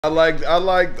I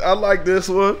like this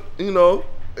one. You know,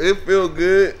 it feel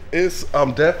good. It's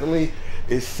definitely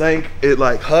it sank. It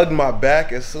like hugged my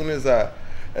back as soon as I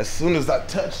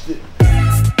touched it.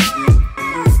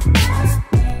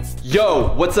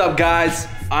 Yo, what's up guys?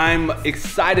 I'm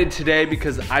excited today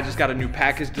because I just got a new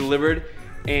package delivered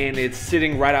and it's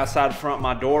sitting right outside front of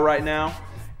my door right now.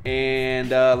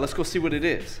 And let's go see what it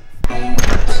is.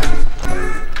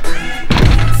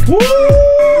 Woo!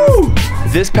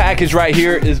 This package right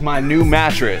here is my new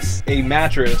mattress. A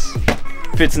mattress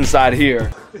fits inside here.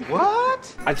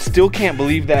 What? I still can't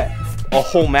believe that a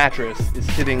whole mattress is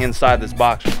sitting inside this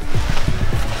box.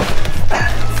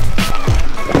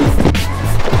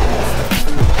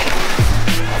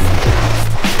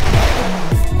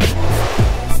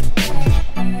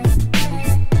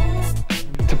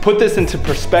 To put this into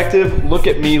perspective, look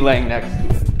at me laying next to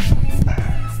it.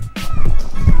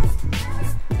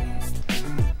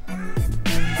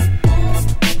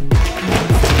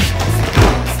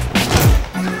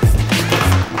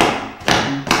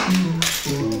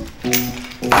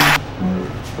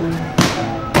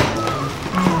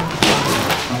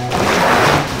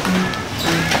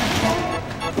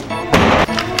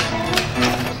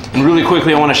 And really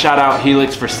quickly, I want to shout out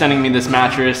Helix for sending me this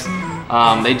mattress.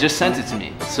 They just sent it to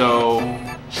me, so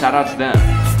shout out to them.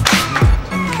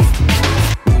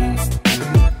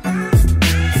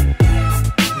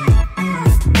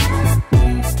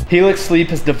 Helix Sleep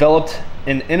has developed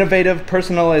an innovative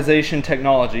personalization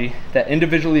technology that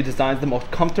individually designs the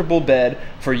most comfortable bed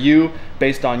for you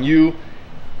based on you.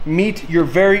 Meet your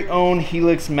very own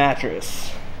Helix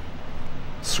mattress.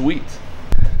 Sweet.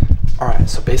 All right,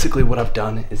 so basically what I've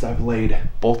done is I've laid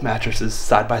both mattresses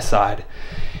side by side,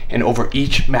 and over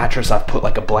each mattress I've put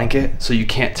like a blanket so you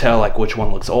can't tell like which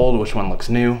one looks old, which one looks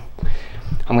new.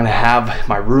 I'm gonna have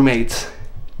my roommates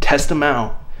test them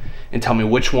out and tell me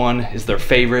which one is their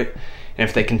favorite and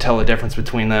if they can tell the difference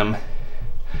between them,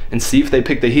 and see if they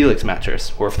pick the Helix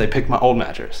mattress or if they pick my old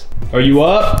mattress. Are you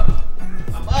up?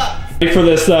 I'm up. Ready for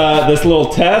this this little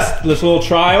test, this little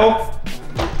trial?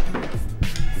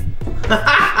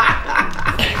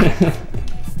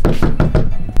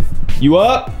 You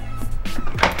up?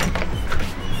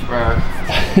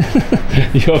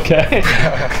 You okay?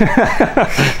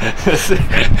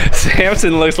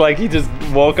 Samson looks like he just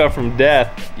woke up from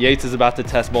death. Yates is about to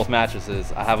test both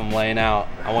mattresses. I have them laying out.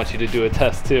 I want you to do a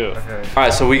test too. Okay. All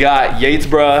right, so we got Yates,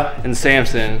 bruh, and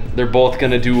Samson. They're both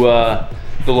gonna do the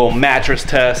little mattress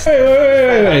test.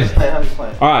 Wait.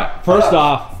 All right, first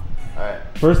off,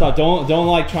 don't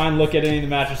like try and look at any of the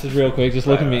mattresses real quick. Just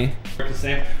look at me.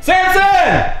 Samson!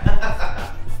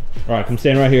 All right, come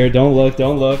stand right here. Don't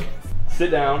look. Sit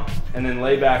down and then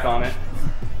lay back on it.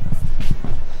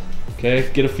 Okay,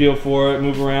 get a feel for it.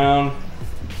 Move around.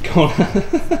 What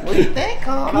do you think,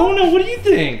 Connor? Kona, what do you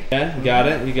think? Yeah, you got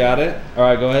it. All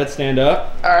right, go ahead, stand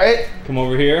up. All right. Come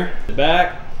over here.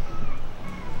 Back.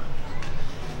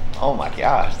 Oh my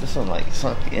gosh, this one like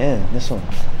sunk in. This one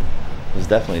was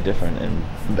definitely different and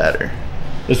better.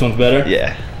 This one's better?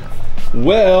 Yeah.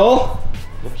 Well,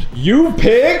 you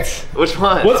picked. Which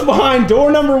one? What's behind door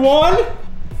number 1?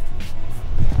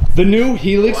 The new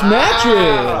Helix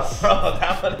mattress. Bro,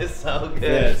 that one is so good.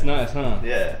 Yeah, it's nice, huh?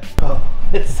 Yeah. Oh,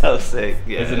 it's so sick.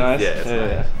 Yeah. Is it nice? Yeah, it's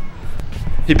nice.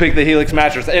 He picked the Helix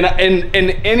mattress, and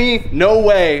in no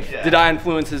way did I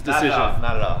influence his decision. Not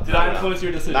at all. Did I influence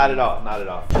your decision? Not at all.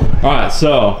 All right,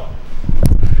 so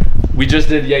we just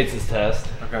did Yates's test.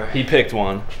 Okay. He picked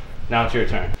one. Now it's your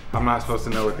turn. I'm not supposed to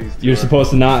know what these two You're are. supposed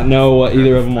to not know what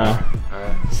either of them are. All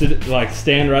right. Sit, like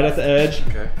stand right at the edge.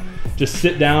 Okay. Just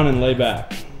sit down and lay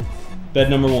back. Bed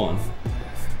number 1.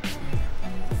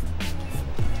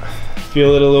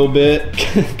 Feel it a little bit.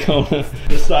 Kona,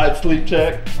 the side sleep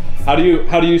check. How do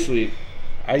you sleep?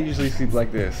 I usually sleep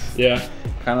like this. Yeah.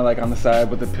 Kind of like on the side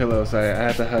with the pillow, so I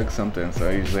have to hug something, so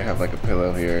I usually have like a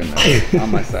pillow here and on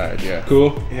my side, yeah.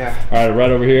 Cool? Yeah. All right,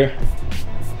 right over here.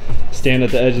 Stand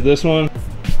at the edge of this one.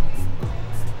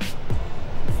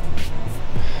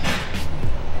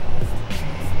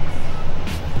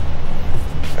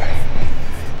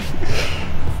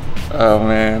 Oh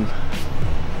man.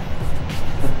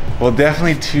 Well,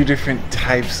 definitely 2 different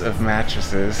types of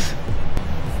mattresses.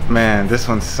 Man, this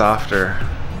one's softer.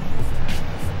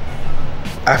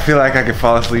 I feel like I could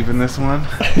fall asleep in this one.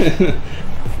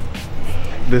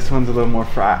 This one's a little more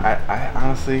I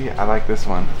honestly, I like this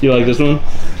one. You like this one?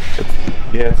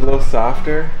 Yeah, it's a little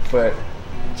softer, but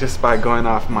just by going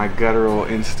off my guttural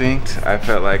instinct, I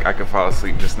felt like I could fall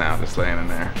asleep just now, just laying in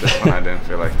there. This one I didn't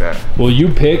feel like that. Well, you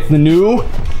picked the new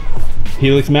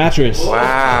Helix Mattress.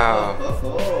 Wow.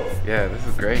 Yeah, this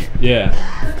is great. Yeah.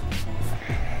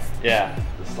 Yeah,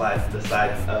 the the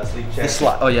side sleep chair.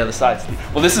 Oh yeah, the side sleep.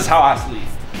 Well, this is how I sleep.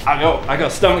 I go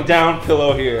stomach down,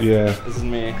 pillow here. Yeah. This is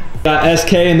me. Got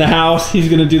SK in the house. He's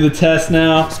gonna do the test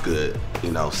now. It's good.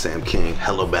 You know, Sam King,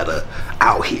 hello better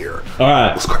out here. All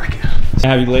right. What's cracking?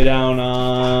 Have you lay down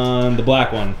on the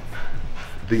black one?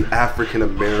 The African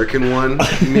American one,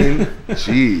 you mean?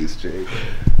 Jeez, Jake.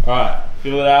 All right,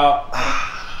 feel it out.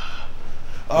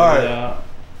 All right.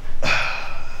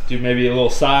 Do maybe a little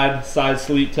side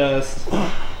sleep test.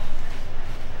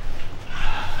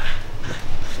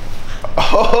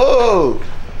 Oh,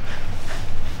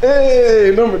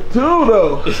 hey, number 2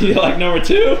 though. You like number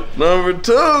 2? Number 2 came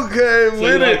So with you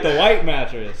it. like the white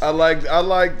mattress? I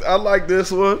like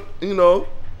this one. You know,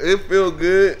 it feel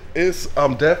good. It's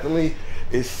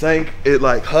it sank. It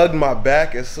like hugged my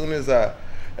back as soon as I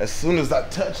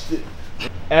touched it.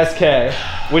 SK,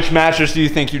 which mattress do you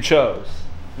think you chose?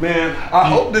 Man, I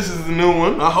hope this is the new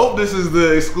one. I hope this is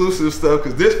the exclusive stuff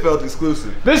because this felt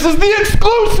exclusive. This is the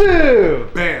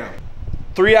exclusive! Bam.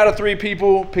 3 out of 3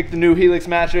 people picked the new Helix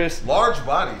mattress. Large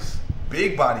bodies,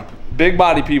 big body. Big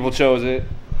body people chose it.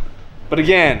 But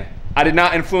again, I did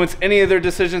not influence any of their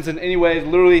decisions in any way.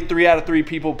 Literally 3 out of 3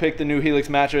 people picked the new Helix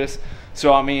mattress.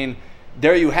 So I mean,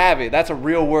 there you have it. That's a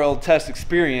real world test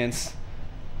experience.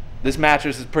 This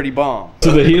mattress is pretty bomb.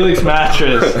 So the Helix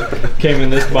mattress came in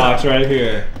this box right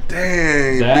here.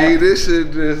 Dang, dude, this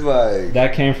shit just like...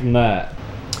 That came from that.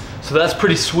 So that's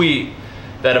pretty sweet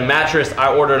that a mattress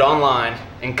I ordered online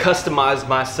and customized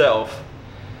myself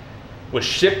was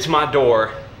shipped to my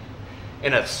door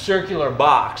in a circular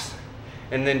box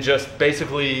and then just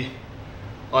basically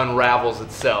unravels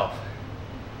itself.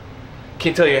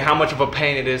 Can't tell you how much of a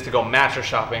pain it is to go mattress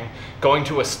shopping, going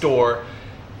to a store,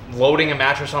 loading a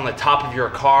mattress on the top of your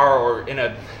car or in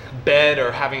a bed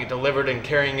or having it delivered and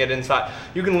carrying it inside.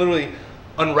 You can literally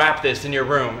unwrap this in your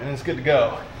room and it's good to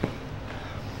go.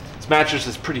 This mattress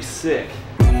is pretty sick.